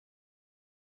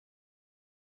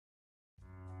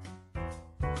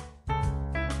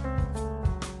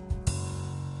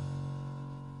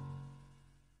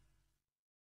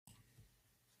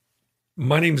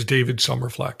My name is David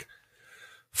Summerfleck.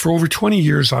 For over 20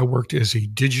 years, I worked as a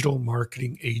digital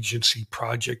marketing agency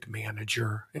project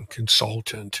manager and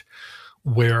consultant,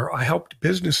 where I helped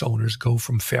business owners go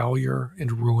from failure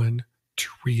and ruin to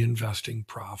reinvesting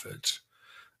profits.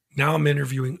 Now I'm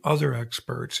interviewing other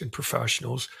experts and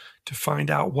professionals to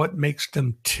find out what makes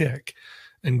them tick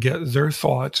and get their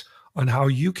thoughts on how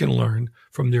you can learn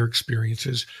from their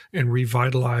experiences and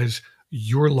revitalize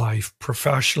your life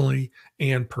professionally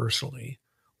and personally.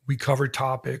 We cover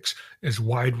topics as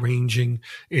wide-ranging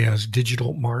as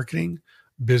digital marketing,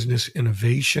 business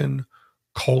innovation,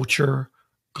 culture,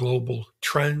 global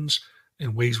trends,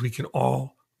 and ways we can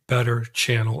all better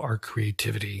channel our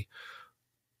creativity.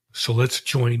 So let's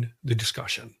join the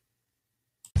discussion.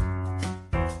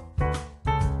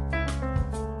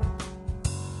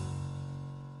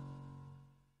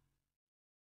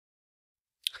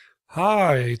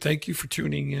 Hi, thank you for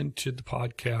tuning in to the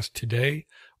podcast today.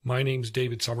 My name is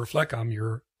David Summerfleck. I'm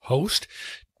your host.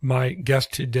 My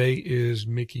guest today is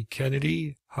Mickie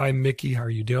Kennedy. Hi, Mickie. How are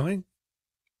you doing?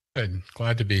 Good.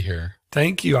 Glad to be here.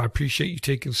 Thank you. I appreciate you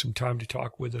taking some time to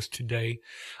talk with us today.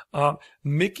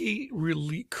 Mickie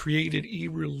created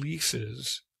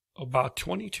e-releases about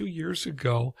 22 years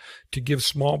ago to give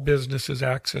small businesses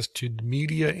access to the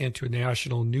media and to a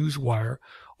national newswire,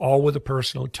 all with a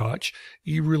personal touch.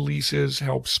 E-releases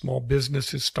help small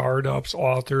businesses, startups,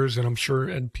 authors, and I'm sure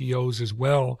NPOs as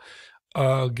well,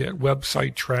 get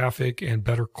website traffic and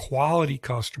better quality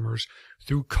customers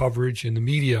through coverage in the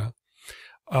media.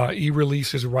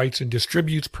 E-releases writes and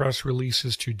distributes press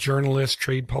releases to journalists,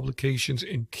 trade publications,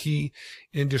 and key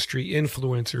industry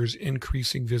influencers,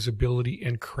 increasing visibility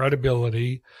and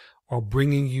credibility while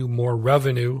bringing you more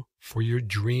revenue for your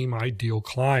dream ideal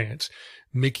clients.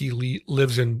 Mickie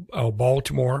lives in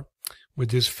Baltimore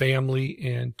with his family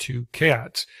and 2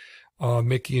 cats.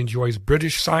 Mickie enjoys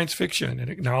British science fiction and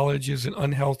acknowledges an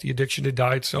unhealthy addiction to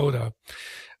diet soda.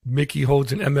 Mickie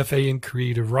holds an MFA in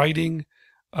creative writing,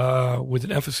 with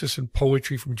an emphasis in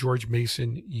poetry from George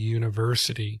Mason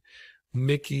University.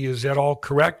 Mickie, is that all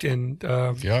correct? And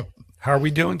Yep. How are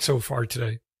we doing so far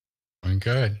today? Doing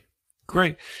good.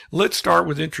 Great. Let's start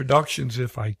with introductions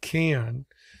if I can.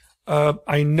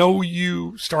 I know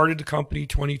you started the company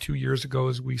 22 years ago,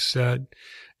 as we said,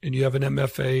 and you have an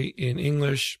MFA in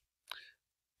English.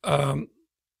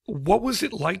 What was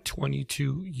it like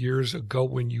 22 years ago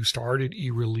when you started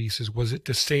e-releases? Was it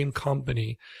the same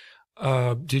company?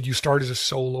 Did you start as a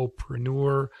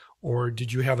solopreneur, or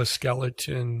did you have a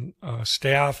skeleton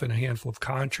staff and a handful of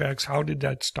contracts? How did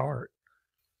that start?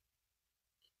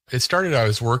 It started, I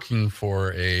was working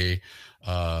for a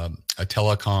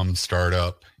telecom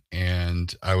startup,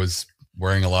 and I was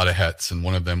wearing a lot of hats, and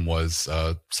one of them was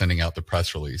sending out the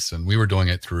press release, and we were doing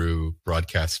it through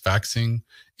broadcast faxing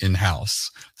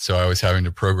in-house. So I was having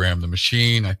to program the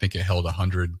machine. I think it held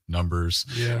 100 numbers,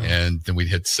 and then we'd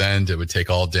hit send. It would take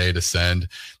all day to send.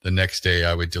 The next day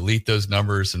I would delete those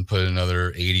numbers and put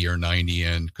another 80 or 90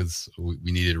 in, because we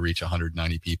needed to reach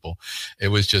 190 people. It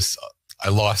was just, I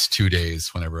lost 2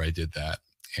 days whenever I did that.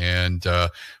 And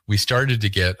we started to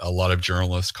get a lot of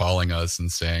journalists calling us and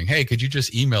saying, hey, could you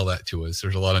just email that to us?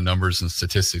 There's a lot of numbers and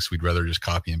statistics. We'd rather just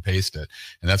copy and paste it.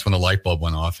 And that's when the light bulb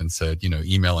went off and said,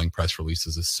 emailing press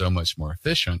releases is so much more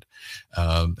efficient.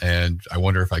 And I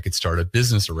wonder if I could start a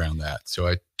business around that. So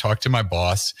I talked to my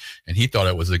boss, and he thought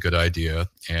it was a good idea.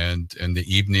 And in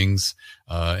the evenings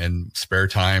and spare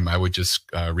time, I would just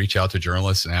reach out to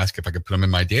journalists and ask if I could put them in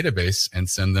my database and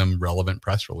send them relevant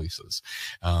press releases.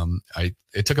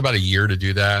 It took about a year to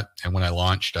do that. And when I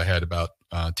launched, I had about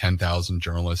 10,000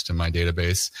 journalists in my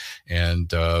database,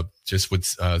 and just would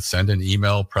send an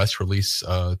email press release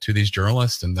to these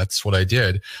journalists. And that's what I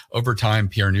did. Over time,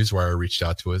 PR Newswire reached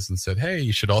out to us and said, hey,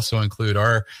 you should also include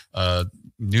our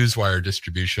Newswire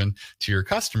distribution to your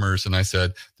customers. And I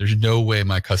said, there's no way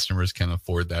my customers can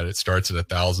afford that. It starts at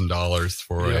 $1,000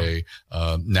 for a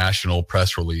national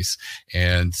press release.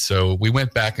 And so we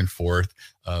went back and forth.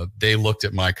 They looked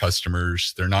at my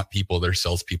customers. They're not people their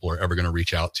salespeople are ever going to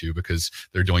reach out to, because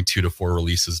they're doing 2 to 4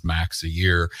 releases max a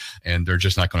year, and they're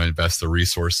just not going to invest the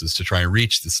resources to try and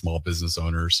reach the small business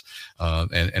owners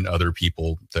and other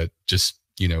people that just,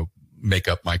 make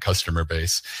up my customer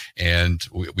base. And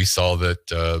we saw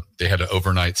that they had an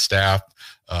overnight staff,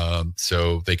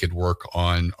 so they could work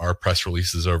on our press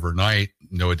releases overnight,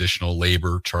 no additional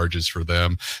labor charges for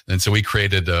them. And so we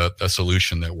created a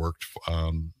solution that worked,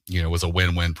 was a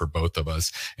win-win for both of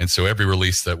us. And so every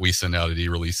release that we send out at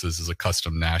e-releases is a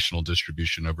custom national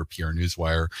distribution over PR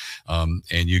Newswire,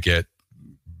 and you get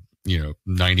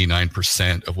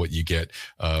 99% of what you get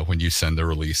when you send the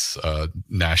release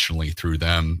nationally through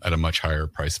them at a much higher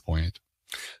price point.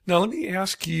 Now, let me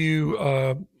ask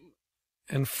you,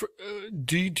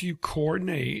 do you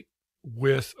coordinate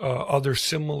with other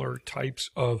similar types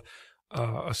of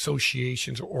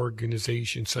associations or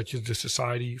organizations, such as the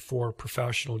Society for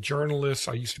Professional Journalists?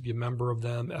 I used to be a member of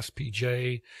them,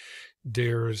 SPJ.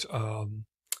 There's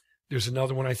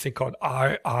another one I think called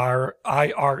IRE.org,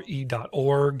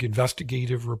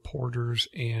 Investigative Reporters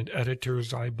and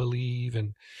Editors, I believe.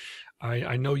 And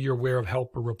I know you're aware of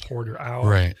Help a Reporter Out.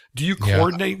 Right. Do you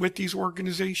coordinate with these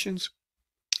organizations?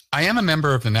 I am a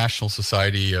member of the National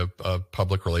Society of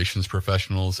Public Relations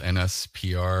Professionals,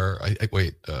 NSPR.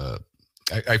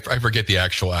 I forget the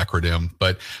actual acronym,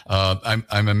 but I'm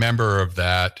a member of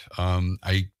that.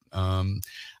 I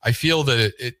feel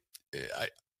that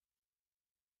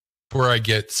where I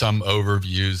get some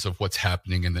overviews of what's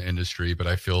happening in the industry, but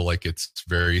I feel like it's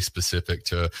very specific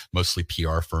to mostly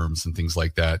PR firms and things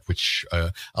like that, which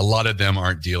a lot of them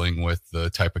aren't dealing with the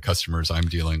type of customers I'm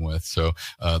dealing with. So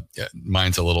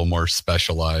mine's a little more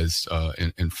specialized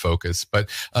in focus, but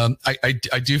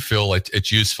I do feel like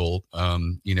it's useful.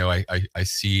 I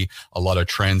see a lot of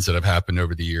trends that have happened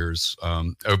over the years,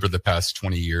 over the past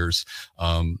 20 years.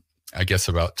 I guess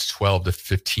about 12 to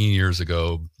 15 years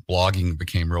ago, blogging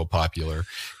became real popular,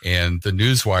 and the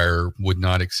Newswire would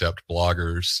not accept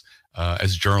bloggers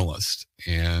as journalists.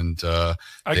 And I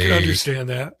can understand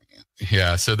that.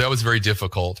 Yeah, so that was very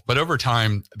difficult. But over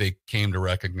time, they came to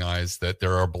recognize that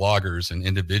there are bloggers and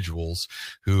individuals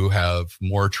who have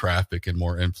more traffic and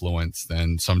more influence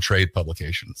than some trade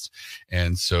publications.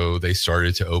 And so they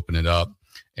started to open it up.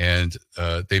 And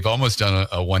they've almost done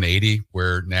a 180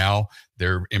 where now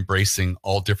they're embracing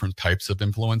all different types of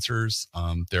influencers.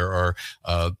 There are,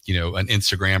 an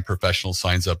Instagram professional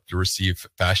signs up to receive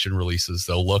fashion releases.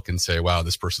 They'll look and say, wow,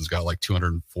 this person's got like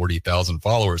 240,000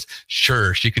 followers.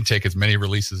 Sure, she can take as many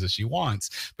releases as she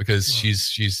wants because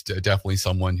she's definitely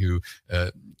someone who,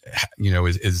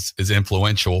 is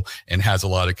influential and has a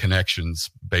lot of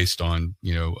connections based on,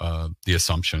 the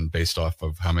assumption based off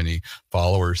of how many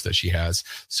followers that she has.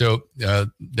 So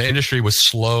the industry was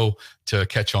slow to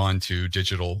catch on to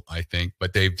digital, I think,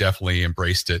 but they've definitely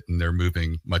embraced it and they're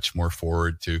moving much more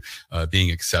forward to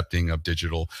being accepting of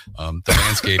digital. The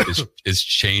landscape is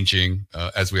changing.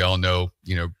 As we all know,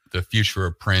 the future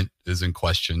of print is in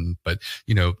question, but,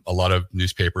 a lot of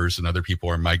newspapers and other people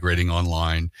are migrating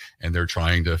online and they're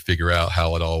trying to figure out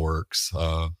how it all works.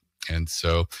 And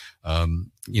so,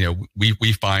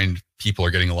 we find people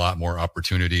are getting a lot more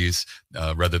opportunities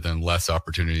rather than less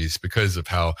opportunities because of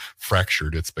how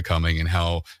fractured it's becoming and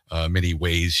how many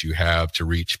ways you have to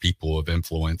reach people of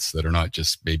influence that are not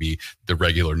just maybe the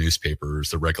regular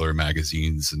newspapers, the regular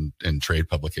magazines and trade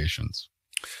publications.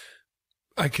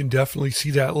 I can definitely see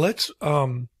that. Let's,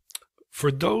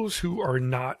 for those who are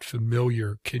not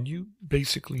familiar, can you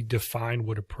basically define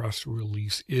what a press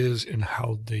release is and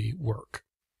how they work?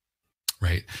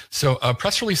 Right. So a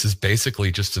press release is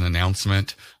basically just an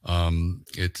announcement.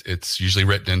 It's usually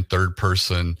written in third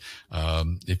person.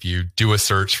 If you do a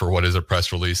search for what is a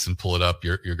press release and pull it up,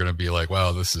 you're going to be like,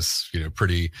 wow, this is,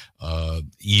 pretty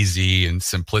easy and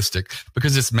simplistic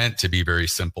because it's meant to be very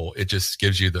simple. It just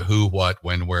gives you the who, what,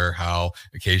 when, where, how,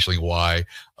 occasionally why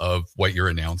of what you're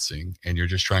announcing. And you're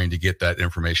just trying to get that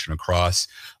information across.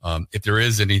 If there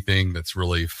is anything that's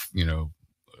really,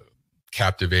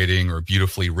 captivating or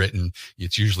beautifully written,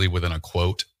 it's usually within a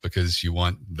quote because you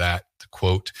want that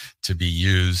quote to be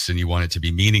used and you want it to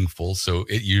be meaningful. So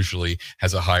it usually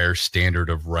has a higher standard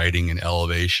of writing and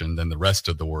elevation than the rest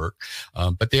of the work.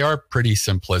 But they are pretty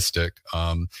simplistic.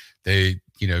 They,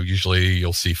 usually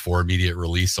you'll see for immediate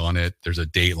release on it. There's a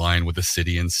date line with the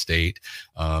city and state,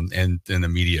 and then the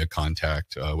media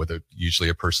contact with usually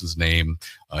a person's name,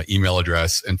 email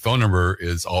address, and phone number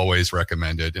is always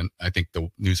recommended. And I think the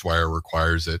Newswire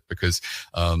requires it because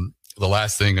the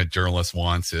last thing a journalist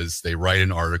wants is they write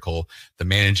an article, the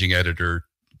managing editor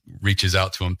reaches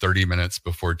out to him 30 minutes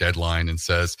before deadline and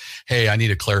says, hey, I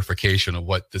need a clarification of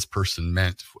what this person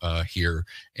meant here.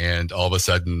 And all of a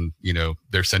sudden,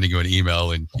 they're sending you an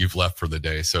email and you've left for the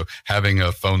day. So having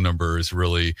a phone number is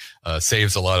really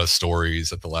saves a lot of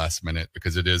stories at the last minute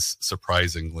because it is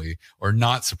surprisingly, or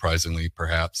not surprisingly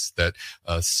perhaps, that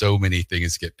so many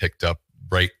things get picked up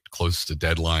right close to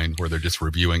deadline where they're just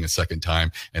reviewing a second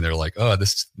time and they're like, oh,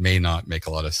 this may not make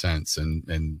a lot of sense. And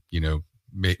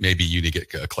maybe you need to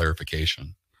get a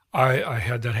clarification. I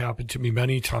had that happen to me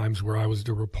many times where I was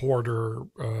the reporter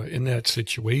in that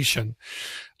situation.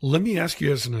 Let me ask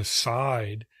you as an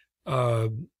aside, I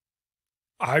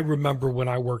remember when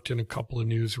I worked in a couple of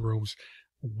newsrooms,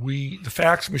 the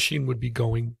fax machine would be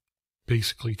going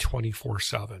basically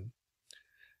 24/7.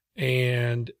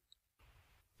 And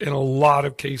in a lot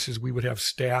of cases, we would have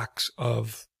stacks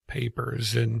of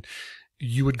papers and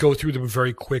you would go through them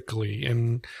very quickly.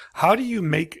 And how do you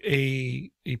make a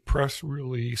press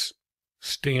release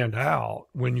stand out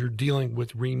when you're dealing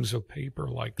with reams of paper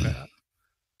like that?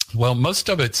 Well, most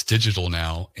of it's digital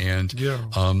now. And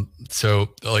so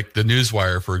like the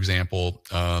Newswire, for example,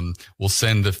 will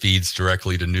send the feeds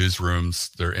directly to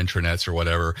newsrooms, their intranets or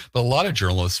whatever. But a lot of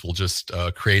journalists will just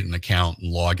create an account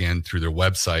and log in through their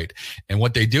website. And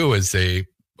what they do is they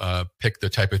pick the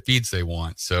type of feeds they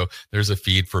want. So there's a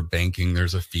feed for banking.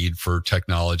 There's a feed for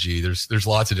technology. There's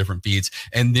lots of different feeds.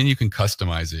 And then you can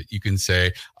customize it. You can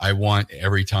say, I want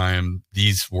every time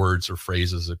these words or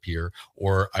phrases appear,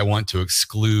 or I want to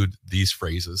exclude these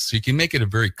phrases. So you can make it a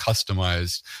very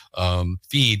customized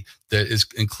feed that is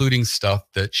including stuff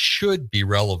that should be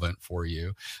relevant for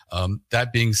you.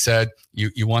 That being said,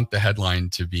 you want the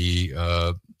headline to be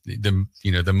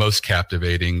the most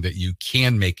captivating that you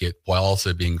can make it while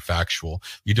also being factual.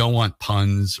 You don't want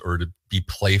puns or to be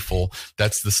playful.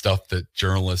 That's the stuff that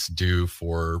journalists do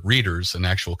for readers and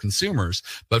actual consumers.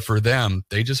 But for them,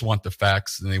 they just want the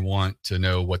facts and they want to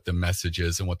know what the message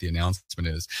is and what the announcement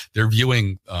is. They're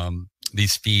viewing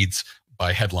these feeds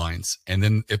by headlines. And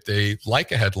then if they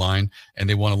like a headline and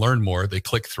they want to learn more, they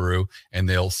click through and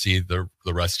they'll see the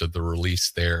rest of the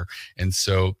release there. And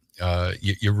so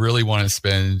you really want to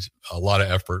spend a lot of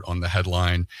effort on the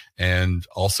headline. And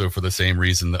also for the same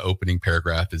reason, the opening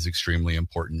paragraph is extremely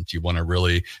important. You want to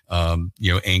really,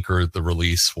 anchor the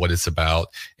release, what it's about,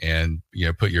 and,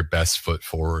 put your best foot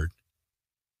forward.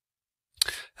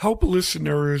 Help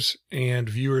listeners and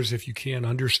viewers, if you can,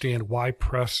 understand why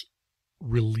press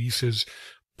releases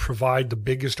provide the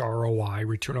biggest ROI,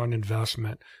 return on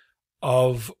investment,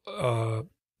 of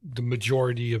the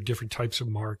majority of different types of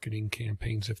marketing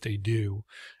campaigns, if they do.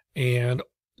 And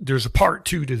there's a part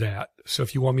 2 to that. So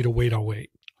if you want me to wait, I'll wait.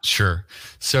 Sure.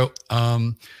 So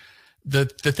the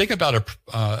thing about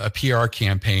a PR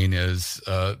campaign is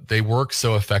they work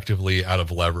so effectively out of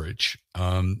leverage.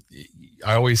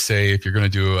 I always say if you're going to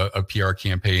do a PR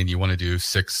campaign, you want to do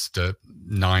 6 to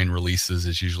 9 releases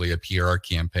is usually a PR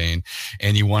campaign,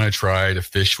 and you want to try to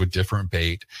fish with different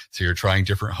bait. So you're trying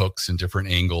different hooks and different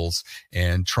angles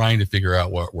and trying to figure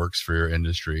out what works for your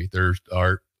industry. There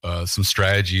are some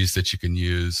strategies that you can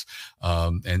use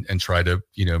and try to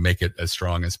make it as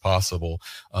strong as possible.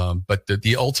 But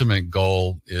the ultimate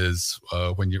goal is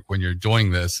when you're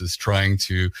doing this is trying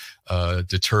to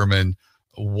determine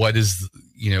what is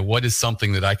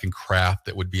something that I can craft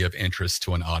that would be of interest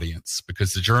to an audience,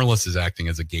 because the journalist is acting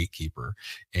as a gatekeeper,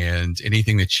 and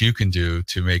anything that you can do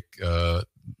to make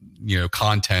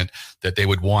content that they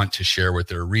would want to share with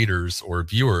their readers or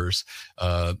viewers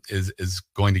is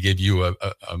going to give you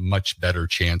a much better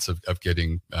chance of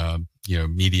getting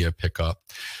media pickup.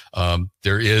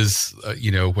 There is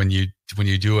when you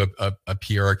do a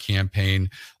PR campaign,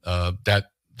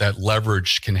 that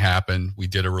leverage can happen. We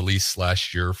did a release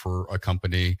last year for a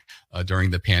company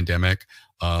during the pandemic.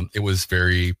 It was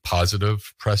very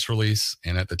positive press release.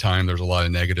 And at the time, there was a lot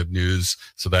of negative news.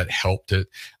 So that helped it.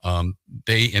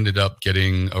 They ended up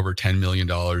getting over $10 million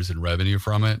in revenue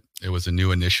from it. It was a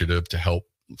new initiative to help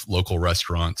local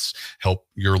restaurants, help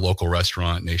your local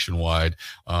restaurant nationwide.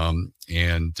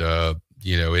 It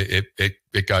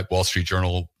got Wall Street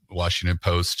Journal, Washington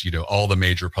Post, all the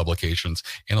major publications,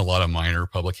 and a lot of minor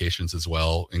publications as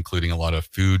well, including a lot of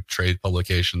food trade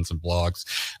publications and blogs.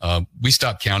 We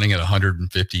stopped counting at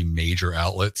 150 major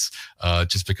outlets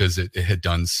just because it had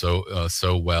done so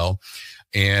well.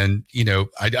 And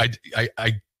I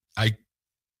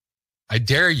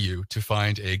dare you to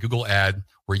find a Google ad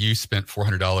where you spent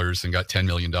 $400 and got $10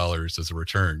 million as a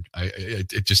return.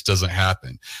 It just doesn't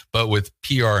happen. But with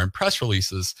PR and press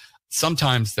releases,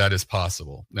 sometimes that is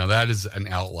possible. Now that is an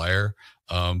outlier,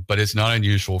 but it's not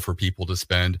unusual for people to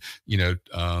spend,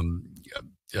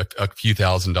 a few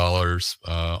 $1,000s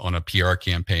on a PR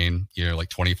campaign, like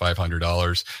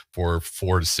 $2,500 for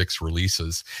 4 to 6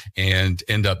 releases, and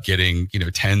end up getting,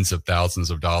 tens of thousands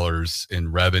of dollars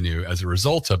in revenue as a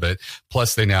result of it.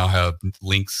 Plus, they now have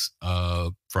links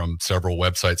from several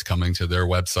websites coming to their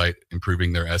website,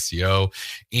 improving their SEO,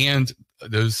 and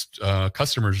those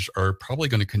customers are probably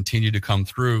going to continue to come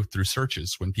through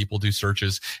searches. When people do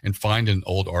searches and find an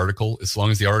old article, as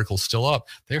long as the article's still up,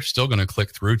 they're still going to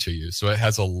click through to you. So it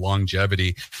has a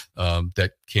longevity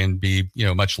that can be,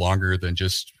 much longer than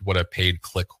just what a paid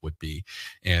click would be.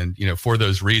 And, for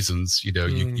those reasons,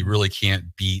 you really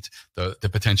can't beat the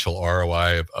potential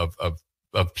ROI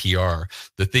of PR.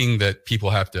 The thing that people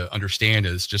have to understand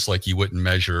is, just like you wouldn't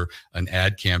measure an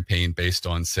ad campaign based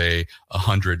on, say,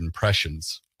 100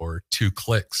 impressions or 2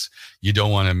 clicks. You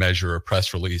don't want to measure a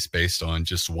press release based on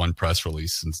just one press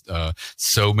release. And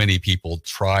so many people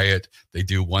try it. They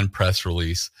do one press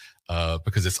release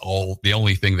because it's the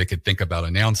only thing they could think about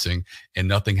announcing, and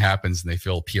nothing happens, and they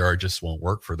feel PR just won't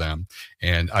work for them.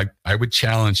 And I would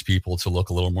challenge people to look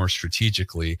a little more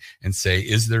strategically and say,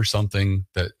 is there something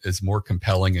that is more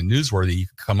compelling and newsworthy you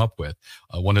can come up with?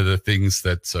 One of the things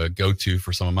that's a go-to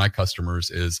for some of my customers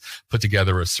is put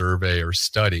together a survey or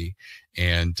study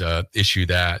and issue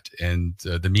that. And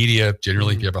the media,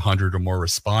 generally, if you have 100 or more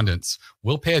respondents,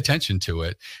 will pay attention to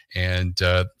it. And,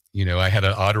 I had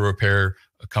an auto repair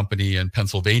company in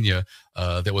Pennsylvania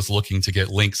that was looking to get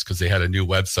links because they had a new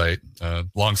website.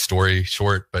 Long story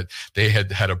short, but they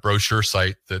had a brochure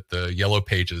site that the Yellow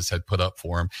Pages had put up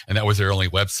for them, and that was their only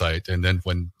website. And then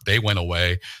when they went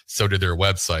away, so did their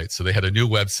website. So they had a new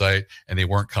website, and they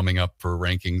weren't coming up for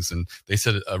rankings. And they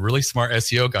said, a really smart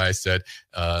SEO guy said,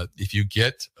 if you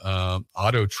get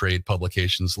auto trade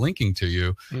publications linking to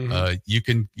you, you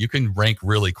can rank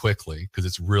really quickly because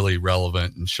it's really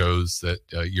relevant and shows that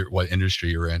what industry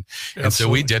you're in. Absolutely. And so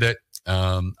we did it.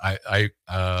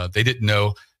 They didn't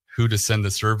know who to send the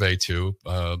survey to.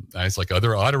 I was like,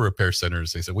 other auto repair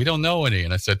centers. They said, we don't know any.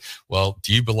 And I said, well,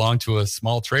 do you belong to a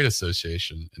small trade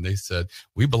association? And they said,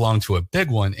 we belong to a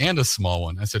big one and a small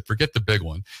one. I said, forget the big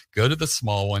one. Go to the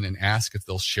small one and ask if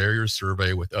they'll share your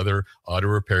survey with other auto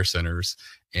repair centers.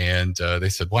 And they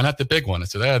said, why not the big one? I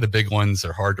said, the big ones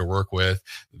are hard to work with.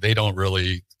 They don't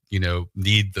really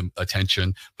need the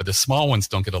attention, but the small ones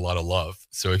don't get a lot of love.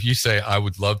 So if you say, I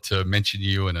would love to mention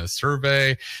you in a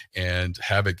survey and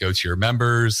have it go to your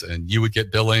members, and you would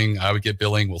get billing, I would get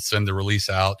billing, we'll send the release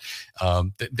out.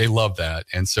 They love that.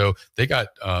 And so they got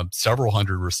several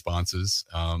hundred responses,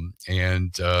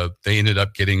 and they ended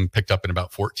up getting picked up in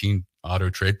about 14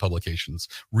 auto trade publications,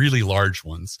 really large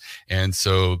ones. And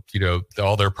so,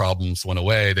 all their problems went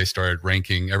away. They started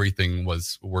ranking. Everything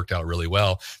worked out really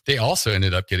well. They also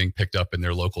ended up getting picked up in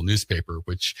their local newspaper,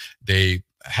 which they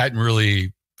hadn't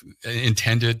really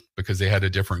intended because they had a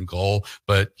different goal.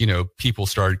 But, people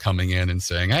started coming in and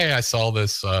saying, hey, I saw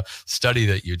this study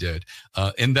that you did.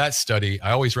 In that study,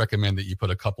 I always recommend that you put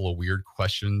a couple of weird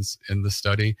questions in the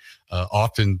study.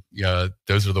 Often,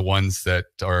 those are the ones that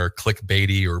are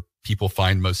clickbaity or people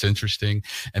find most interesting.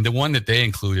 And the one that they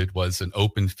included was an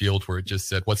open field where it just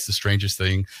said, what's the strangest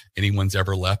thing anyone's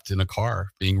ever left in a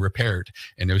car being repaired?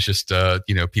 And it was just,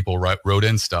 people wrote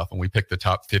in stuff, and we picked the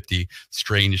top 50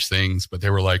 strange things, but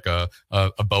they were like a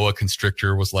boa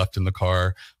constrictor was left in the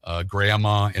car,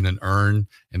 grandma in an urn.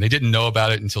 And they didn't know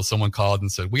about it until someone called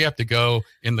and said, we have to go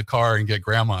in the car and get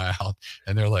grandma out.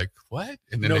 And they're like, what?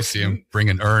 And then they see him bring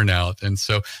an urn out. And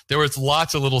so there was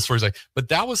lots of little stories but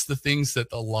that was the things that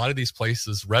a lot of these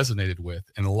places resonated with.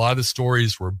 And a lot of the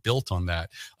stories were built on that.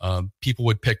 People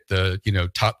would pick the,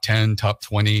 top 10, top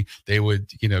 20. They would,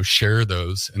 share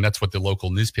those. And that's what the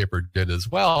local newspaper did as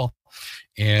well.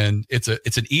 And it's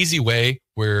an easy way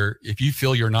where if you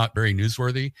feel you're not very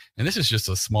newsworthy, and this is just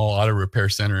a small auto repair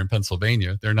center in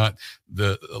Pennsylvania, they're not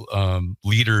the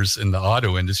leaders in the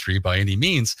auto industry by any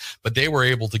means, but they were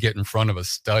able to get in front of a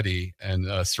study and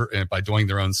by doing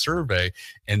their own survey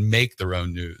and make their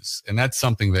own news. And that's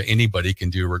something that anybody can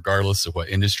do regardless of what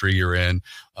industry you're in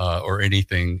or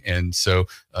anything. And so,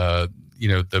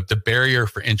 the barrier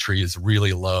for entry is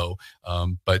really low.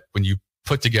 But when you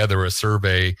put together a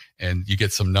survey and you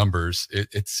get some numbers,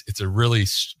 it's a really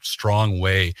strong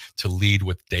way to lead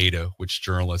with data, which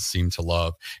journalists seem to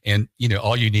love. And,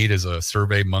 all you need is a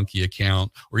SurveyMonkey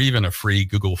account or even a free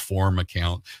Google form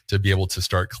account to be able to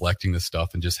start collecting this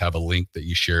stuff and just have a link that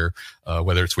you share,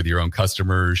 whether it's with your own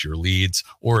customers, your leads,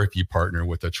 or if you partner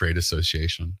with a trade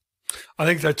association. I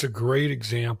think that's a great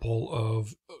example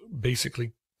of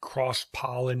basically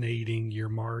cross-pollinating your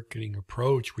marketing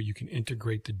approach, where you can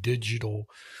integrate the digital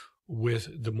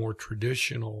with the more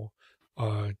traditional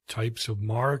types of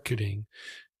marketing.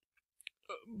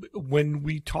 When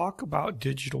we talk about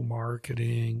digital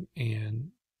marketing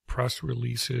and press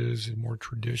releases and more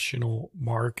traditional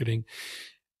marketing,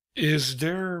 is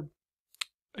there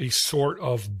a sort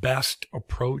of best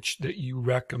approach that you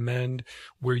recommend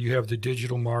where you have the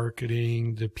digital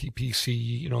marketing, the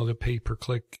PPC, the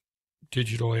pay-per-click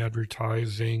digital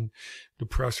advertising, the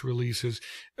press releases?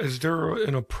 Is there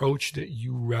an approach that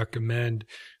you recommend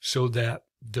so that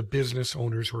the business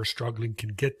owners who are struggling can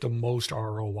get the most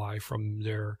ROI from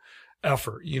their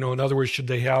effort? In other words, should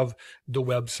they have the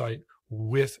website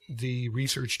with the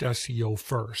researched SEO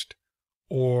first,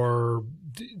 or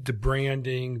the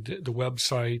branding, the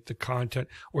website, the content,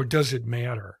 or does it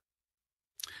matter?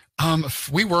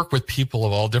 We work with people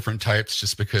of all different types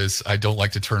just because I don't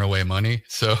like to turn away money.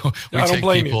 So we take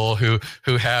people who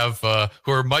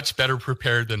are much better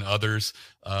prepared than others.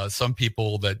 Some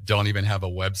people that don't even have a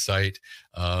website,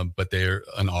 but they're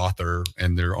an author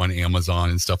and they're on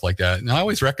Amazon and stuff like that. And I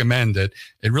always recommend that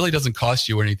it really doesn't cost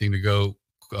you anything to go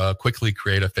quickly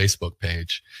create a Facebook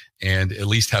page and at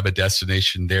least have a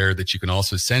destination there that you can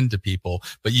also send to people,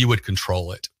 but you would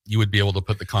control it. You would be able to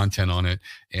put the content on it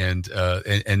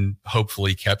and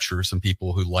hopefully capture some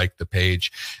people who like the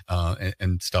page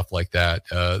and stuff like that.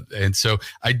 And so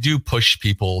I do push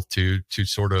people to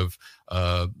sort of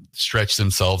stretch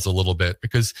themselves a little bit,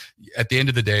 because at the end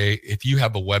of the day, if you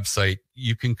have a website,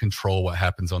 you can control what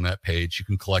happens on that page. You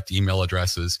can collect email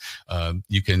addresses.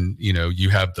 You can, you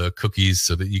have the cookies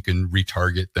so that you can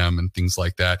retarget them and things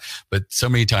like that. But so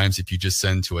many times, if you just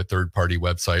send to a third-party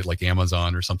website like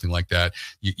Amazon or something like that,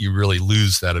 you really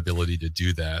lose that ability to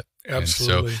do that.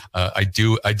 Absolutely. And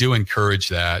so I do encourage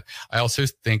that. I also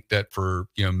think that for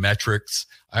metrics,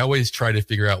 I always try to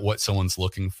figure out what someone's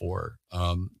looking for.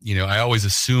 I always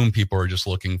assume people are just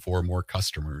looking for more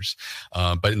customers.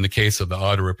 But in the case of the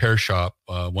auto repair shop,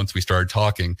 once we started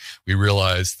talking, we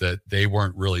realized that they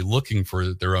weren't really looking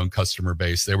for their own customer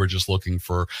base. They were just looking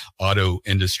for auto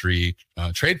industry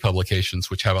trade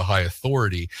publications, which have a high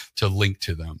authority to link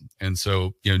to them. And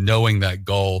so, knowing that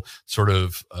goal sort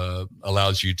of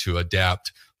allows you to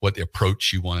adapt what the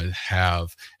approach you want to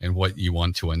have and what you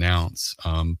want to announce.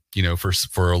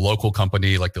 For a local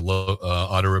company like the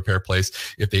auto repair place,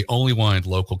 if they only wanted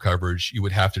local coverage, you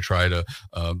would have to try to,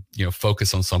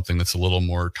 focus on something that's a little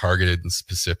more targeted and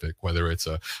specific, whether it's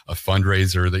a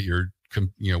fundraiser that you're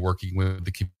working with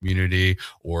the community,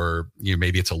 or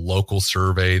maybe it's a local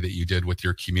survey that you did with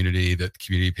your community that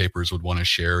community papers would want to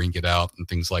share and get out and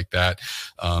things like that.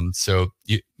 So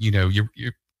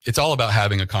it's all about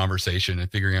having a conversation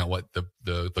and figuring out what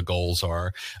the goals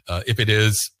are. If it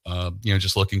is,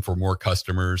 just looking for more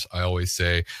customers, I always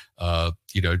say,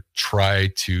 try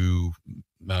to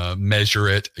measure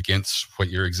it against what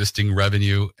your existing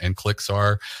revenue and clicks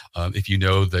are. If you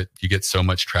know that you get so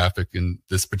much traffic in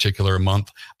this particular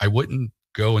month, I wouldn't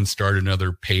go and start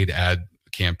another paid ad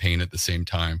campaign at the same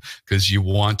time, because you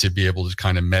want to be able to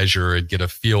kind of measure and get a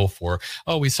feel for,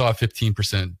 we saw a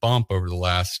 15% bump over the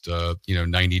last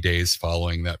 90 days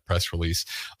following that press release.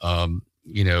 Can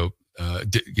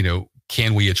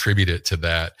we attribute it to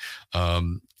that?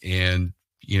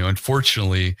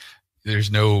 Unfortunately,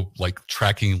 there's no like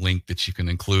tracking link that you can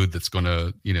include that's going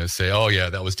to, say, oh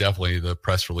yeah, that was definitely the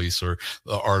press release or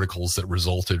the articles that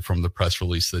resulted from the press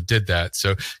release that did that.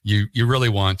 So you really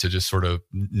want to just sort of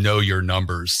know your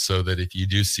numbers so that if you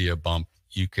do see a bump,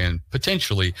 you can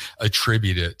potentially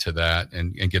attribute it to that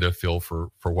and get a feel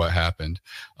for what happened.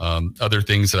 Other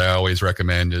things that I always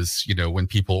recommend is, when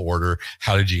people order,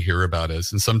 how did you hear about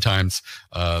us? And sometimes,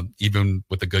 even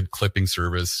with a good clipping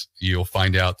service, you'll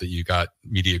find out that you got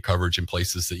media coverage in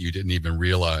places that you didn't even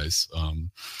realize.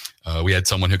 We had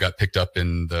someone who got picked up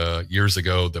in years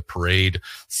ago, the Parade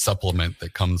supplement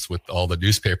that comes with all the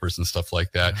newspapers and stuff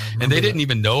like that. And they didn't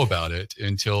even know about it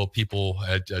until people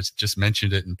had just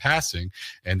mentioned it in passing.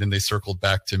 And then they circled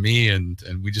back to me, and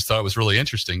we just thought it was really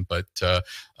interesting. But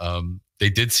they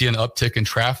did see an uptick in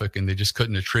traffic, and they just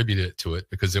couldn't attribute it to it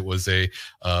because it was a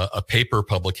paper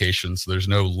publication. So there's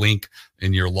no link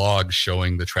in your log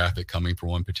showing the traffic coming from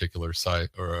one particular site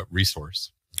or a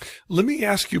resource. Let me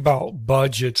ask you about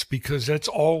budgets, because that's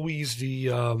always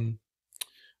the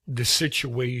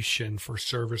situation for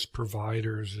service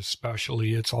providers,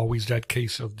 especially. It's always that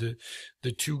case of the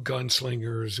two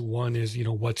gunslingers. One is,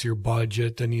 what's your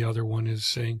budget? And the other one is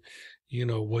saying,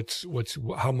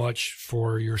 how much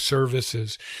for your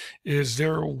services? Is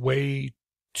there a way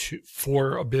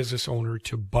for a business owner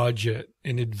to budget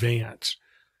in advance,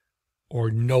 or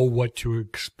know what to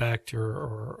expect,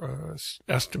 or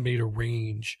estimate a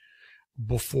range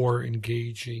before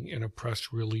engaging in a press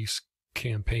release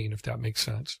campaign, if that makes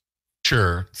sense?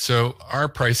 Sure. So our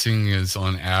pricing is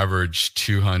on average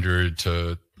 $200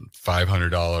 to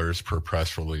 $500 per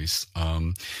press release.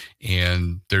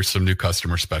 And there's some new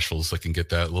customer specials that can get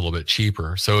that a little bit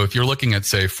cheaper. So if you're looking at,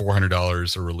 say,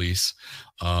 $400 a release,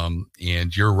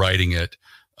 and you're writing it,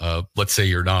 let's say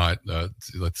you're not,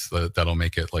 that'll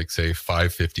make it like, say,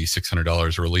 $550,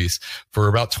 $600 a release. For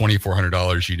about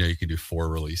 $2,400, you can do 4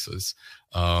 releases.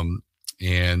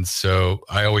 And so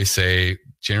I always say,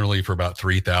 generally for about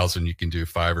 3,000, you can do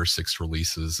 5 or 6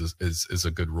 releases is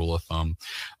a good rule of thumb.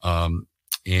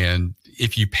 And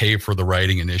if you pay for the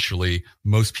writing initially,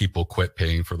 most people quit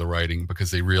paying for the writing because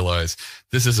they realize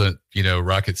this isn't,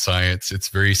 rocket science. It's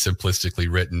very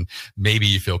simplistically written. Maybe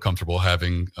you feel comfortable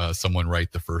having someone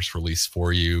write the first release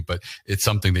for you, but it's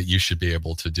something that you should be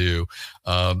able to do.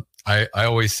 I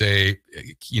always say,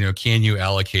 can you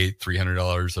allocate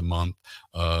 $300 a month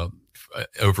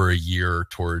over a year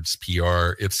towards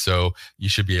PR? If so, you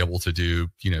should be able to do,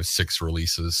 6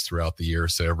 releases throughout the year.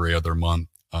 So every other month,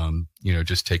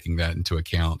 just taking that into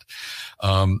account.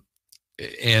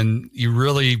 And you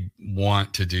really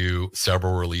want to do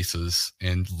several releases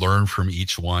and learn from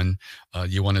each one.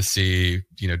 You want to see,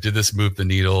 did this move the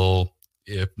needle?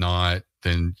 If not,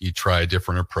 then you try a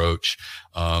different approach,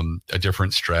 a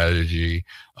different strategy.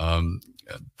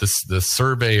 The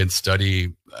survey and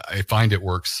study, I find it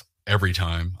works every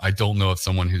time. I don't know of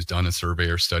someone who's done a survey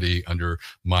or study under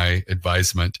my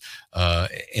advisement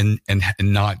and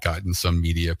not gotten some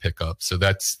media pickup. So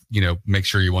that's, make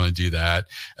sure you want to do that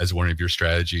as one of your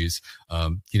strategies.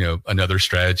 Another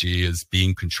strategy is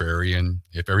being contrarian.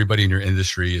 If everybody in your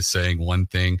industry is saying one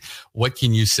thing, what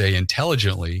can you say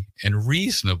intelligently and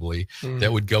reasonably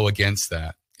that would go against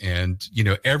that? And,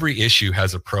 every issue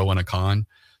has a pro and a con.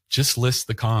 Just list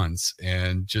the cons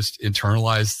and just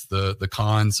internalize the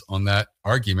cons on that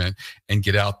argument and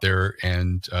get out there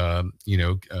and,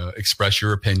 express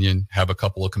your opinion, have a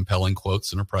couple of compelling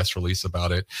quotes in a press release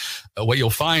about it. What you'll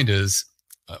find is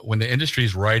when the industry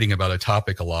is writing about a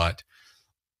topic a lot,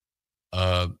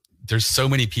 there's so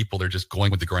many people that are just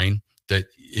going with the grain that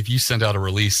if you send out a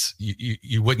release,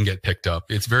 you wouldn't get picked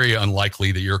up. It's very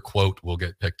unlikely that your quote will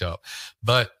get picked up.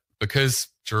 But because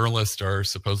journalists are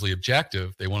supposedly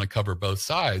objective, they want to cover both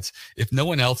sides. If no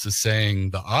one else is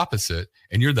saying the opposite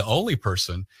and you're the only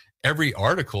person, every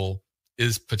article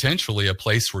is potentially a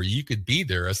place where you could be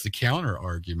there as the counter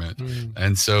argument.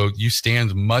 And so you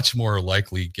stand much more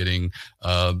likely getting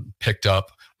picked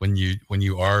up when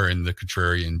you are in the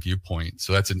contrarian viewpoint.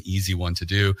 So that's an easy one to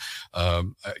do.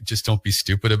 Just don't be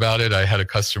stupid about it. I had a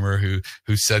customer who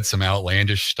said some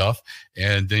outlandish stuff,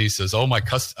 and then he says, "Oh, I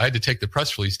had to take the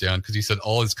press release down because he said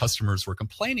all his customers were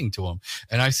complaining to him."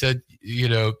 And I said,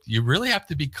 you really have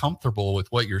to be comfortable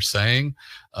with what you're saying,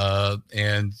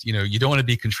 and you don't want to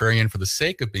be contrarian for the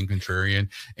sake of being contrarian,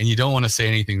 and you don't want to say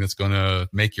anything that's going to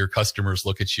make your customers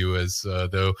look at you as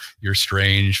though you're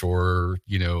strange or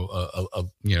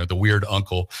the weird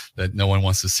uncle that no one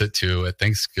wants to sit to at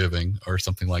Thanksgiving or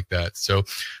something like that. So,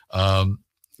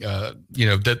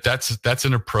 that's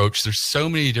an approach. There's so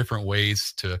many different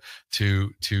ways to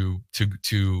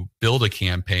build a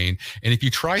campaign. And if you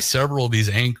try several of these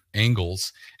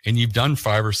angles and you've done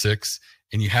 5 or 6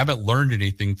 and you haven't learned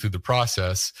anything through the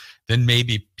process, then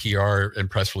maybe PR and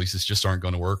press releases just aren't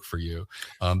going to work for you.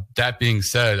 That being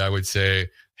said, I would say,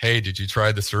 hey, did you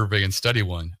try the survey and study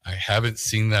one? I haven't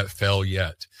seen that fail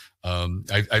yet.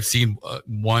 I've seen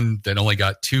one that only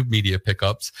got 2 media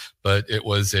pickups, but it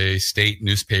was a state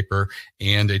newspaper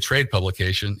and a trade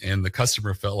publication, and the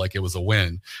customer felt like it was a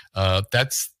win. And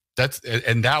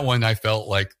that one, I felt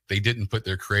like they didn't put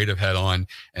their creative head on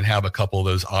and have a couple of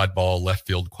those oddball left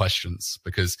field questions,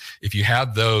 because if you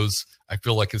have those, I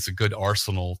feel like it's a good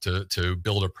arsenal to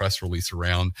build a press release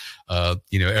around.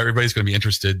 Everybody's going to be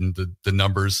interested in the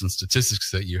numbers and statistics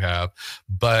that you have,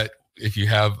 but if you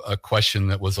have a question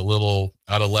that was a little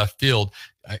out of left field,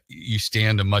 you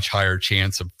stand a much higher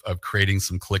chance of creating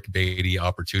some clickbaity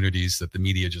opportunities that the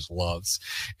media just loves.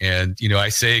 And, I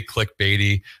say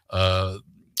clickbaity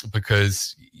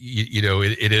because,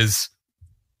 it is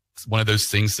one of those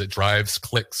things that drives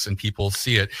clicks and people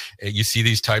see it. You see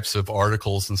these types of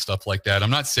articles and stuff like that.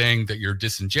 I'm not saying that you're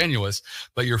disingenuous,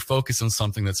 but you're focused on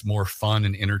something that's more fun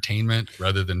and entertainment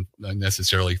rather than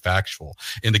necessarily factual.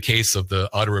 In the case of the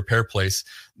auto repair place,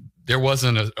 there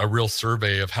wasn't a real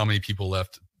survey of how many people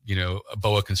left,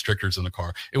 boa constrictors in the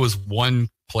car. It was one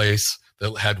place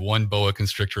that had one boa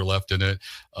constrictor left in it,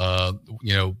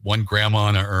 one grandma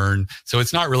in an urn. So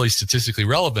it's not really statistically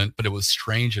relevant, but it was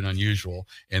strange and unusual.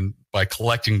 And by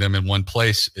collecting them in one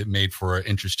place, it made for an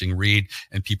interesting read,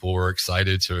 and people were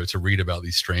excited to read about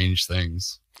these strange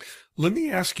things. Let me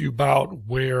ask you about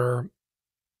where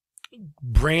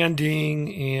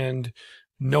branding and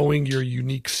knowing your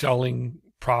unique selling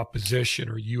proposition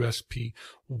or USP,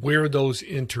 where those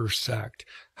intersect.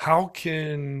 How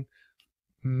can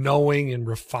knowing and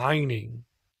refining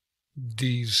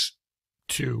these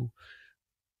two,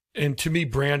 and to me,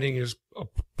 branding is a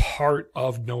part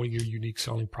of knowing your unique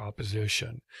selling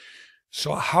proposition.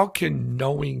 So how can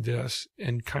knowing this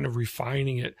and kind of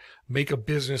refining it make a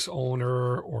business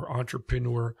owner or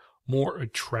entrepreneur more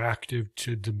attractive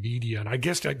to the media? And I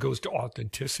guess that goes to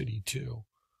authenticity too.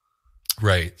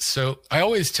 Right. So I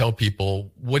always tell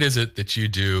people, what is it that you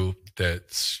do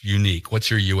that's unique?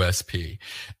 What's your USP?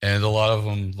 And a lot of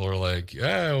them are like,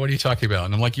 yeah, what are you talking about?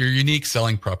 And I'm like, your unique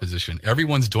selling proposition.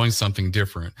 Everyone's doing something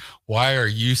different. Why are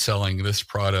you selling this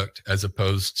product as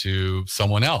opposed to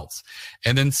someone else?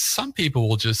 And then some people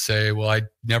will just say, well, I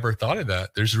never thought of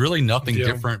that. There's really nothing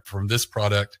different from this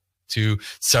product to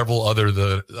several others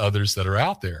that are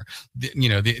out there.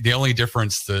 The only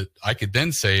difference that I could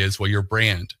then say is, well, your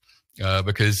brand.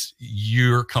 Because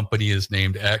your company is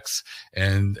named X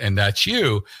and that's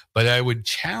you. But I would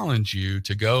challenge you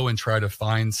to go and try to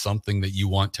find something that you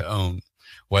want to own,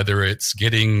 whether it's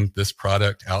getting this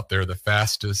product out there the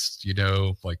fastest,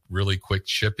 like really quick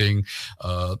shipping,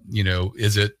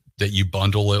 is it that you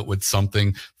bundle it with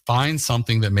something? Find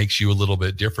something that makes you a little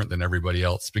bit different than everybody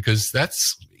else, because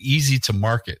that's easy to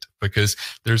market, because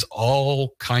there's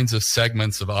all kinds of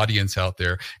segments of audience out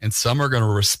there, and some are going to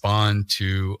respond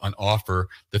to an offer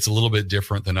that's a little bit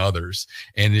different than others.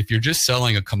 And if you're just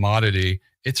selling a commodity,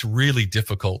 it's really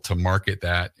difficult to market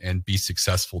that and be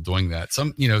successful doing that.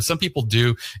 Some people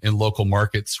do in local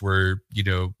markets where,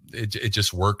 it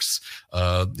just works.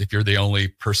 If you're the only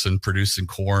person producing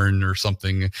corn or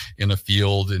something in a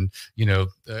field, and,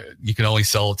 you can only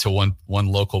sell it to one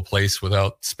local place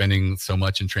without spending so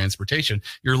much in transportation,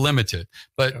 you're limited.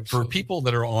 But Absolutely. For people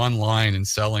that are online and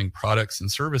selling products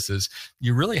and services,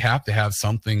 you really have to have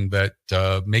something that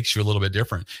makes you a little bit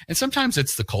different. And sometimes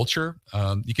it's the culture.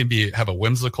 You can have a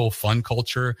whimsical, fun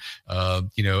culture, and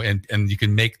you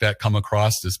can make that come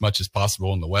across as much as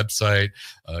possible on the website,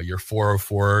 your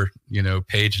 404,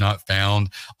 page not found,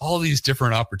 all these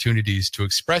different opportunities to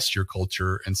express your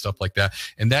culture and stuff like that.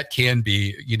 And that can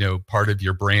be, part of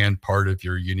your brand, part of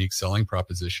your unique selling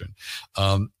proposition.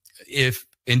 If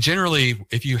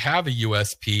you have a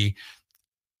USP,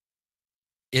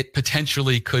 it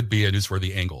potentially could be a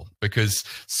newsworthy angle, because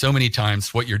so many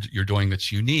times what you're doing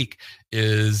that's unique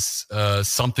is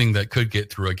something that could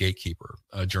get through a gatekeeper,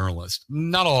 a journalist.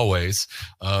 Not always.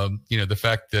 The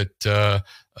fact that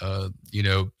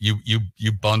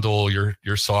you bundle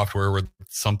your software with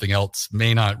something else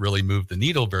may not really move the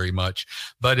needle very much.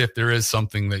 But if there is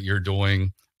something that you're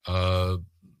doing, if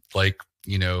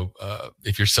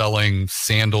you're selling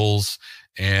sandals,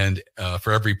 and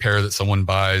for every pair that someone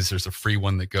buys, there's a free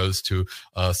one that goes to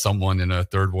someone in a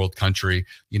third world country,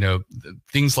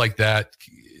 things like that,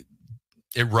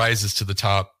 it rises to the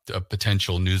top of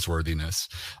potential newsworthiness.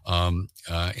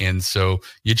 And so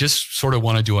you just sort of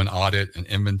want to do an audit, an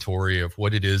inventory of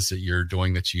what it is that you're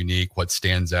doing that's unique, what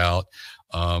stands out.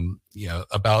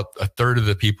 About a third of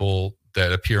the people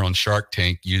that appear on Shark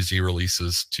Tank use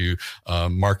e-releases to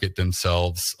market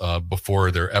themselves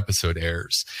before their episode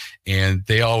airs. And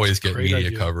they always get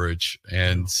media coverage.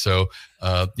 And so,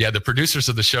 the producers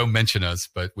of the show mention us,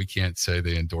 but we can't say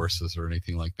they endorse us or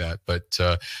anything like that. But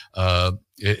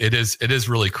it is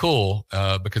really cool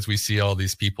because we see all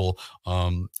these people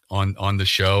on the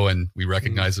show, and we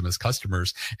recognize them as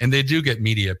customers, and they do get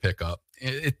media pickup.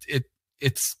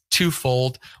 It's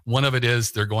twofold. One of it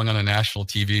is they're going on a national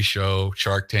TV show,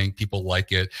 Shark Tank. People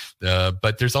like it.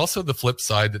 But there's also the flip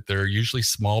side that they're usually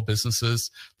small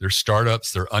businesses. They're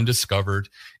startups. They're undiscovered.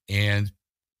 And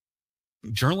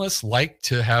journalists like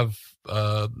to have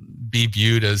be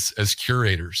viewed as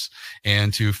curators,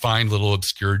 and to find little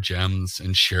obscure gems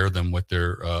and share them with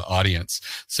their audience.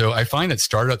 So I find that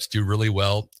startups do really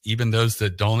well, even those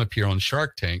that don't appear on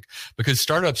Shark Tank, because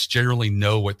startups generally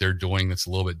know what they're doing that's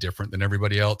a little bit different than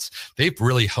everybody else. They've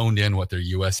really honed in what their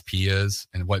USP is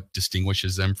and what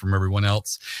distinguishes them from everyone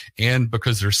else. And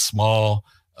because they're small,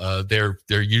 they're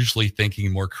usually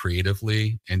thinking more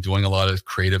creatively and doing a lot of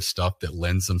creative stuff that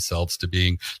lends themselves to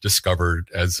being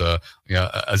discovered as a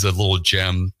little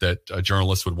gem that a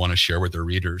journalist would want to share with their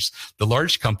readers. The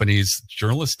large companies,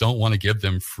 journalists don't want to give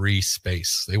them free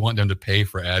space. They want them to pay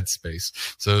for ad space.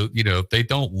 So, they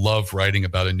don't love writing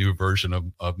about a new version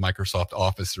of Microsoft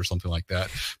Office or something like that.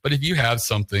 But if you have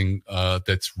something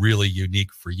that's really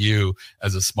unique for you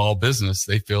as a small business,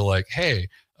 they feel like, hey,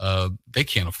 they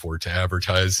can't afford to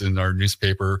advertise in our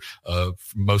newspaper.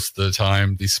 Most of the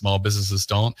time, these small businesses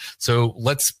don't. So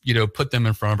let's, put them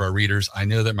in front of our readers. I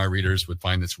know that my readers would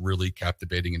find this really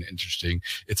captivating and interesting.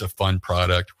 It's a fun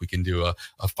product. We can do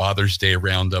a Father's Day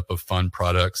roundup of fun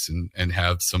products and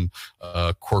have some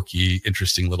quirky,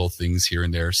 interesting little things here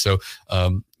and there. So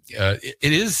it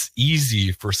is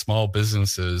easy for small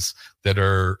businesses that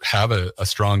have a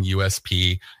strong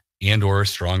USP and or a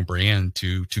strong brand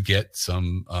to get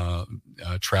some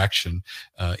traction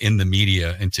in the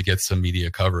media and to get some media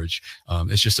coverage.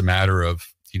 It's just a matter of,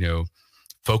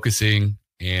 focusing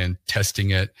and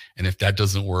testing it. And if that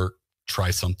doesn't work,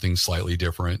 try something slightly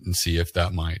different and see if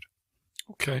that might.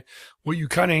 Okay. Well, you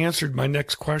kind of answered my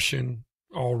next question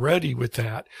already with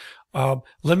that.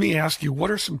 Let me ask you,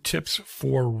 what are some tips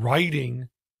for writing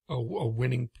a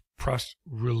winning press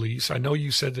release? I know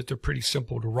you said that they're pretty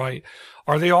simple to write.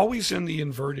 Are they always in the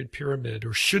inverted pyramid,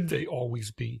 or should they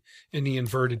always be in the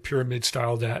inverted pyramid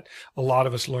style that a lot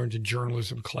of us learned in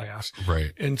journalism class?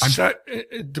 Right. And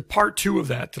the part two of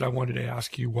that I wanted to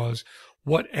ask you was,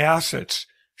 what assets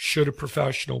should a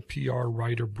professional PR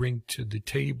writer bring to the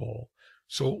table?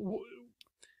 So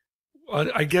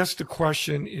I guess the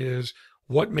question is,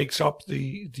 what makes up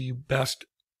the best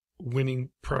winning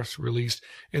press release?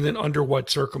 And then under what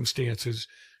circumstances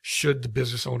should the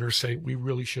business owner say, we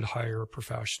really should hire a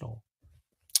professional?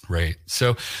 Right.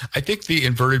 So I think the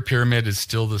inverted pyramid is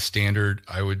still the standard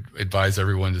I would advise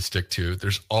everyone to stick to.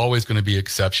 There's always going to be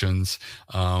exceptions.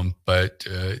 But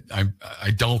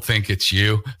I don't think it's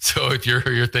you. So if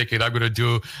you're thinking I'm going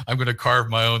to carve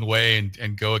my own way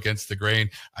and go against the grain,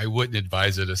 I wouldn't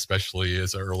advise it, especially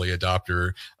as an early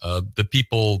adopter. The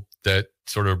people that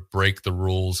sort of break the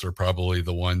rules are probably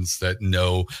the ones that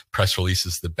know press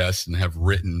releases the best and have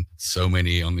written so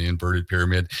many on the inverted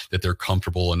pyramid that they're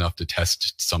comfortable enough to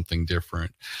test something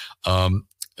different.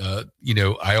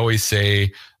 I always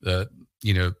say that,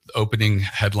 opening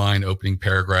headline, opening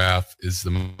paragraph is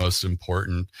the most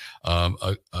important.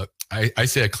 I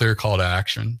say a clear call to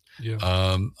action.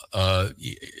 Yeah.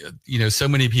 So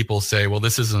many people say, well,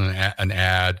 this isn't an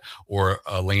ad or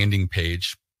a landing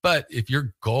page. But if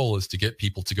your goal is to get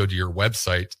people to go to your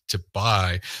website to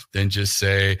buy, then just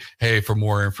say, hey, for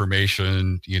more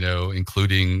information,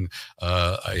 including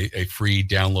a free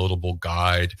downloadable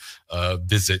guide,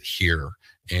 visit here.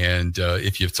 And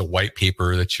if it's a white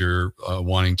paper that you're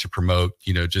wanting to promote,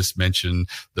 just mention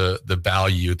the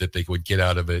value that they would get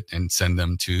out of it and send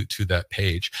them to that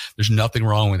page. There's nothing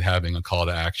wrong with having a call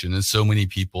to action. And so many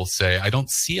people say, I don't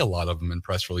see a lot of them in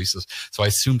press releases, so I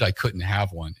assumed I couldn't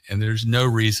have one. And there's no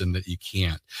reason that you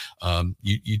can't.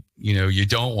 You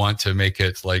don't want to make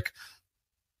it like,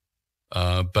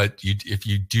 but if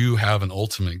you do have an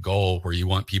ultimate goal where you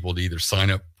want people to either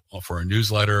sign up for a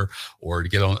newsletter or to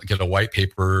get a white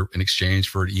paper in exchange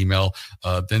for an email,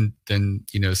 then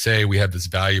say we have this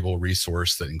valuable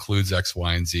resource that includes X,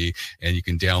 Y, and Z, and you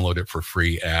can download it for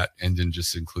free and then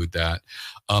just include that.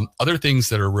 Other things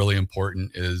that are really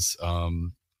important is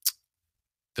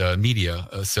the media.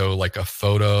 So like a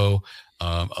photo,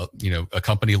 a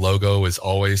company logo is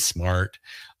always smart.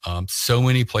 So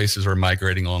many places are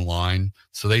migrating online,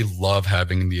 so they love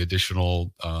having the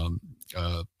additional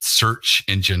search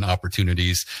engine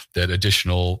opportunities that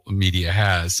additional media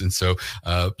has. And so,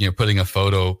 putting a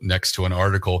photo next to an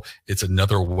article, it's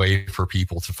another way for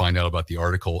people to find out about the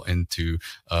article and to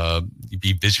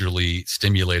be visually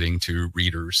stimulating to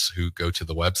readers who go to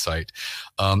the website.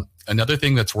 Another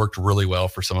thing that's worked really well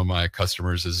for some of my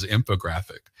customers is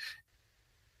infographic.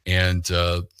 And,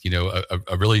 a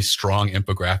really strong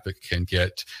infographic can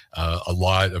get a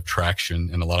lot of traction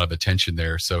and a lot of attention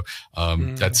there. So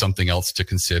that's something else to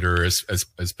consider as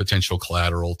potential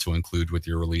collateral to include with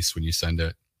your release when you send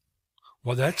it.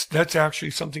 Well, that's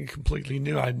actually something completely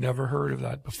new. I'd never heard of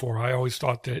that before. I always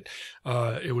thought that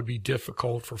it would be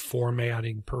difficult for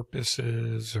formatting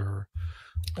purposes or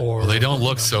well, they don't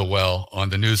look so well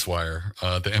on the newswire,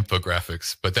 the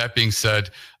infographics. But that being said,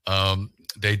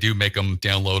 they do make them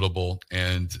downloadable,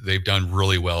 and they've done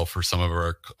really well for some of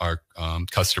our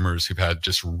customers who've had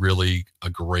just really a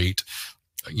great,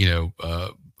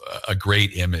 a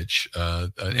great image,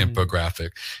 an infographic.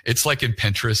 It's like in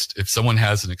Pinterest. If someone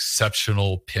has an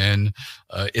exceptional pin,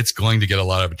 it's going to get a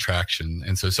lot of attraction.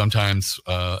 And so sometimes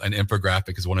an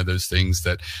infographic is one of those things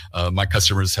that my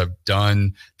customers have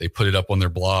done. They put it up on their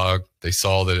blog. They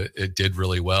saw that it did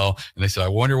really well, and they said, I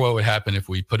wonder what would happen if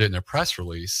we put it in a press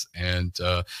release and,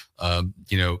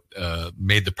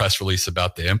 made the press release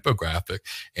about the infographic.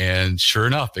 And sure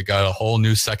enough, it got a whole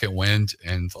new second wind,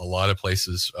 and a lot of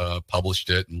places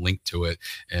published it and linked to it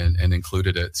and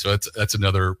included it. So that's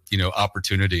another,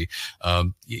 opportunity,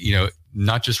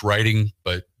 not just writing,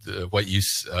 but what you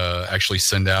actually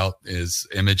send out is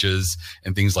images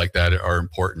and things like that are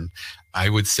important. I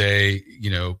would say,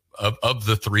 of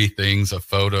the three things, a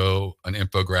photo, an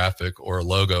infographic, or a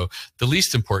logo, the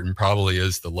least important probably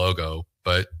is the logo.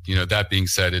 But, that being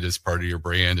said, it is part of your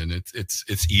brand, and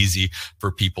it's easy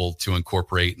for people to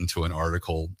incorporate into an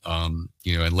article, and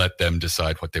let them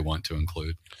decide what they want to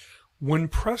include. When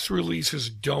press releases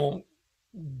don't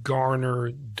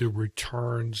garner the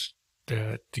returns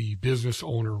that the business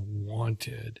owner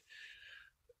wanted,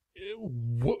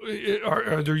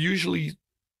 are there usually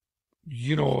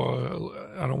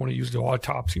I don't want to use the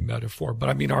autopsy metaphor, but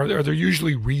I mean, are there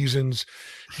usually reasons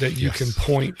that you can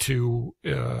point to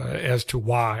as to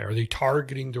why? Are they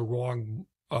targeting the wrong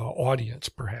audience,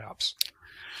 perhaps?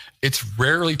 It's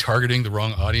rarely targeting the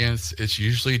wrong audience. It's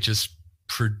usually just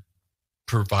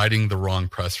providing the wrong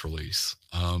press release.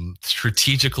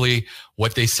 Strategically,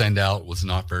 what they send out was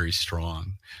not very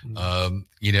strong.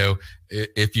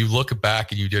 If you look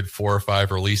back and you did 4 or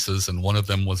 5 releases, and one of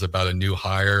them was about a new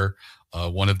hire,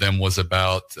 one of them was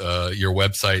about your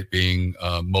website being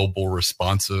mobile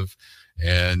responsive,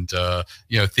 and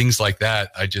things like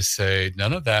that, I just say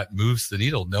none of that moves the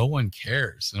needle. No one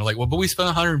cares. And they're like, well, but we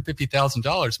spent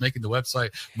 $150,000 making the website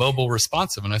mobile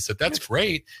responsive. And I said, that's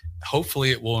great. Hopefully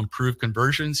it will improve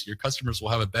conversions. Your customers will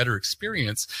have a better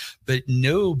experience, but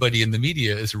nobody in the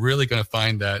media is really going to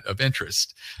find that of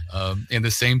interest. And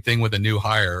the same thing with a new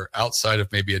hire. Outside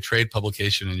of maybe a trade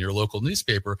publication in your local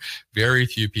newspaper, very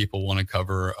few people want to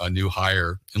cover a new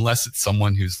hire unless it's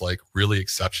someone who's like really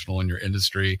exceptional in your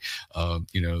industry.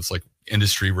 It's like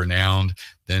industry renowned,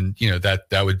 then,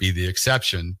 that would be the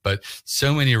exception. But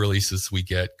so many releases we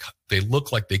get, they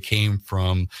look like they came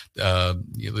from,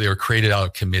 they were created out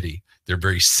of committee. They're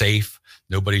very safe.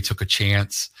 Nobody took a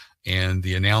chance. And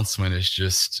the announcement is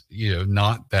just,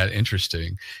 not that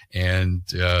interesting. And,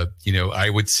 I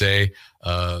would say,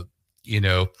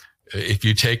 if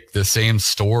you take the same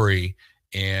story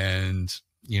and,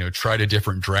 tried a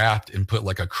different draft and put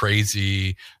like a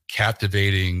crazy,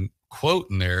 captivating quote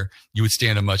in there, you would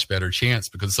stand a much better chance,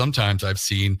 because sometimes I've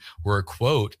seen where a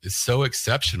quote is so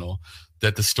exceptional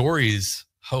that the story's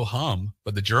ho-hum,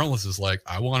 but the journalist is like,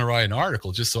 I want to write an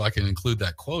article just so I can include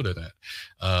that quote in it.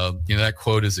 That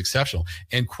quote is exceptional.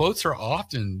 And quotes are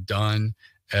often done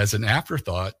as an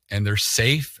afterthought, and they're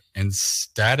safe and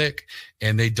static,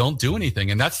 and they don't do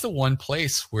anything. And that's the one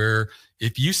place where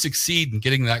if you succeed in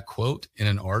getting that quote in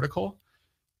an article,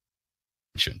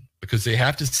 because they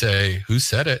have to say who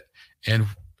said it and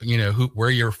where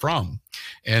you're from.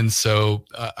 And so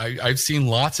I've seen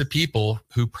lots of people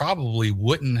who probably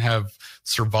wouldn't have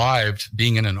survived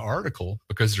being in an article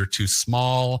because they're too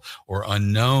small or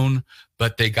unknown,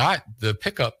 but they got the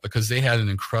pickup because they had an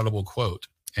incredible quote.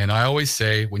 And I always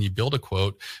say, when you build a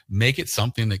quote, make it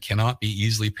something that cannot be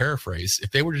easily paraphrased.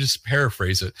 If they were to just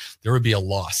paraphrase it, there would be a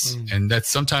loss. And that's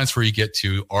sometimes where you get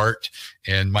to art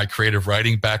and my creative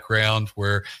writing background,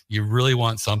 where you really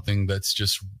want something that's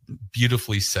just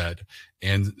beautifully said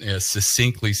and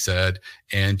succinctly said,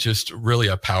 and just really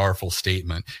a powerful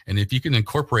statement. And if you can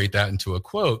incorporate that into a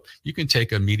quote, you can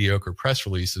take a mediocre press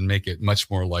release and make it much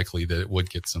more likely that it would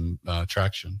get some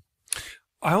traction.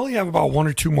 I only have about 1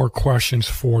 or 2 more questions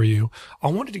for you. I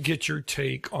wanted to get your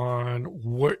take on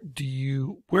where do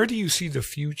you see the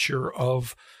future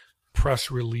of press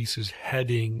releases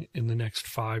heading in the next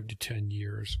 5 to 10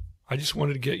 years? I just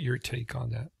wanted to get your take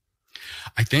on that.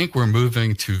 I think we're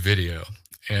moving to video.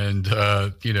 And,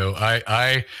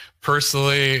 I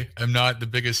personally am not the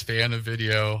biggest fan of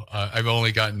video. I've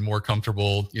only gotten more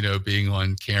comfortable, being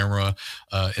on camera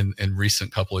in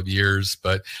recent couple of years,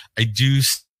 but I do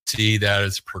see that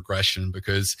as a progression,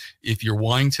 because if you're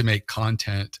wanting to make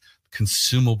content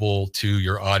consumable to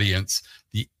your audience,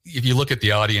 if you look at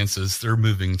the audiences, they're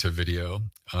moving to video.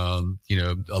 A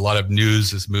lot of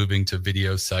news is moving to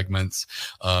video segments.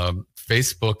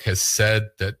 Facebook has said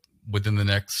that within the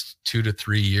next 2 to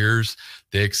 3 years,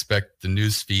 they expect the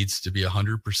news feeds to be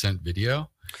 100% video.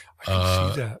 I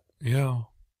can see that. Yeah.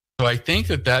 So I think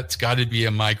that that's got to be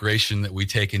a migration that we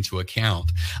take into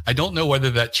account. I don't know whether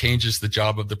that changes the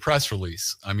job of the press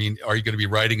release. I mean, are you going to be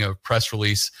writing a press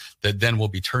release that then will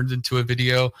be turned into a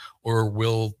video, or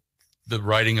will the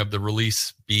writing of the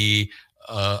release be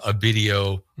a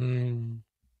video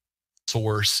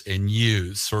source and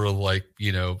use, sort of like,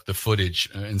 the footage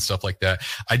and stuff like that?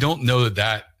 I don't know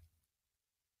that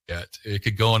yet. It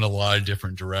could go in a lot of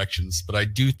different directions, but I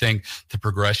do think the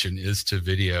progression is to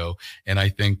video, and I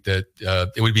think that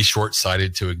it would be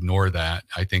short-sighted to ignore that.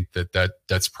 I think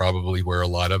that's probably where a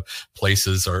lot of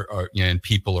places are and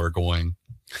people are going.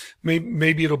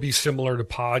 Maybe it'll be similar to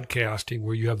podcasting,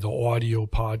 where you have the audio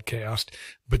podcast,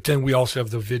 but then we also have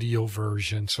the video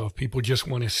version. So if people just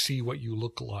want to see what you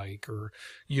look like, or,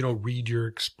 read your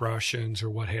expressions or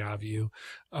what have you,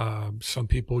 some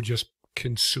people just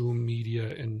consume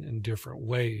media in different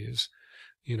ways,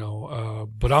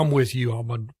 but I'm with you.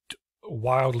 I'm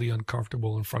wildly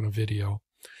uncomfortable in front of video.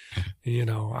 I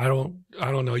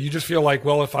don't know. You just feel like,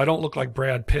 well, if I don't look like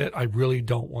Brad Pitt, I really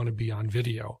don't want to be on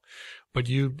video. but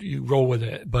you roll with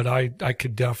it. But I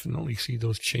could definitely see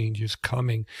those changes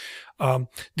coming.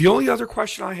 The only other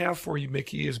question I have for you,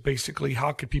 Mickie, is basically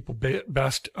how could people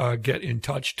best get in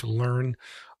touch to learn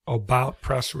about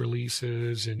press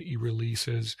releases and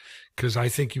e-releases? Because I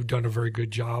think you've done a very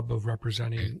good job of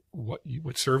representing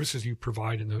what services you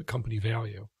provide in the company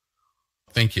Veoh.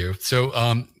 Thank you. So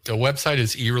the website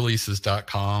is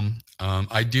ereleases.com.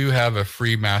 I do have a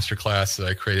free masterclass that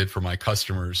I created for my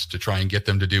customers to try and get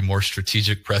them to do more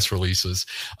strategic press releases.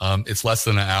 It's less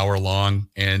than an hour long,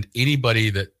 and anybody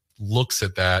that looks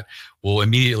at that will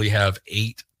immediately have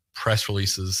 8 press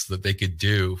releases that they could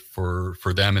do for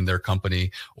them and their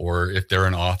company, or if they're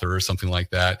an author or something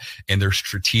like that, and they're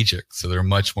strategic, so they're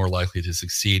much more likely to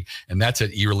succeed. And that's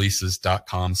at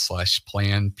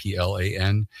ereleases.com/plan,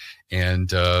 PLAN.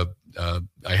 And I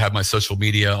have my social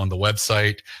media on the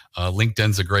website.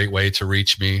 LinkedIn's a great way to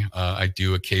reach me. I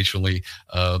do occasionally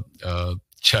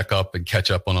check up and catch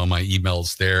up on all my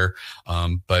emails there.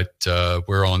 But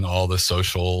we're on all the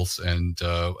socials, and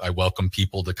I welcome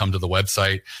people to come to the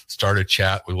website, start a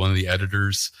chat with one of the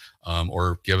editors,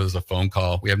 or give us a phone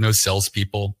call. We have no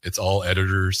salespeople. It's all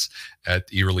editors at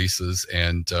eReleases,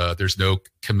 and there's no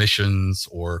commissions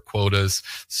or quotas.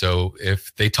 So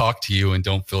if they talk to you and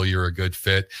don't feel you're a good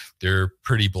fit, they're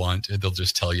pretty blunt. They'll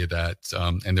just tell you that.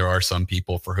 And there are some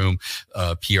people for whom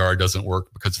PR doesn't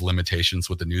work because of limitations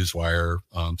with the newswire,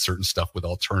 certain stuff with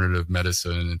alternative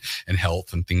medicine and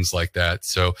health and things like that.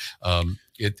 So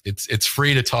it's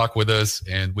free to talk with us,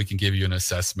 and we can give you an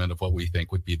assessment of what we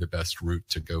think would be the best route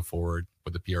to go forward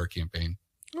with the PR campaign.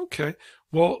 Okay.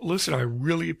 Well, listen, I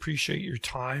really appreciate your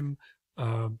time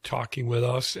talking with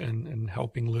us and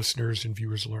helping listeners and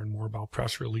viewers learn more about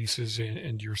press releases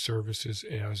and your services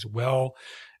as well.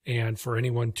 And for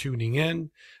anyone tuning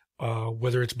in,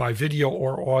 whether it's by video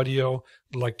or audio,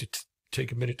 I'd like to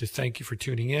take a minute to thank you for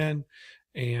tuning in,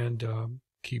 and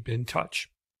keep in touch.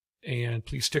 And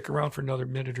please stick around for another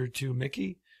minute or two,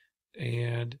 Mickie,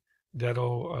 and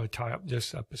that'll tie up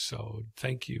this episode.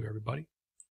 Thank you, everybody.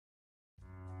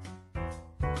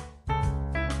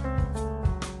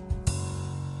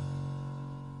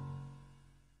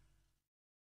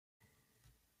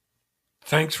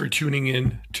 Thanks for tuning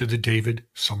in to the David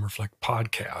Sommerfleck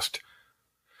podcast.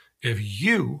 If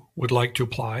you would like to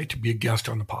apply to be a guest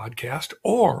on the podcast,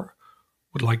 or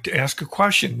would like to ask a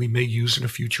question we may use in a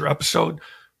future episode,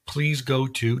 please go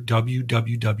to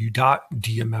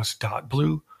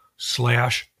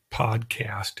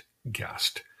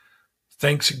www.dms.blue/podcast-guest.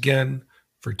 Thanks again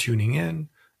for tuning in,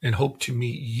 and hope to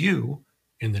meet you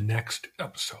in the next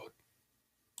episode.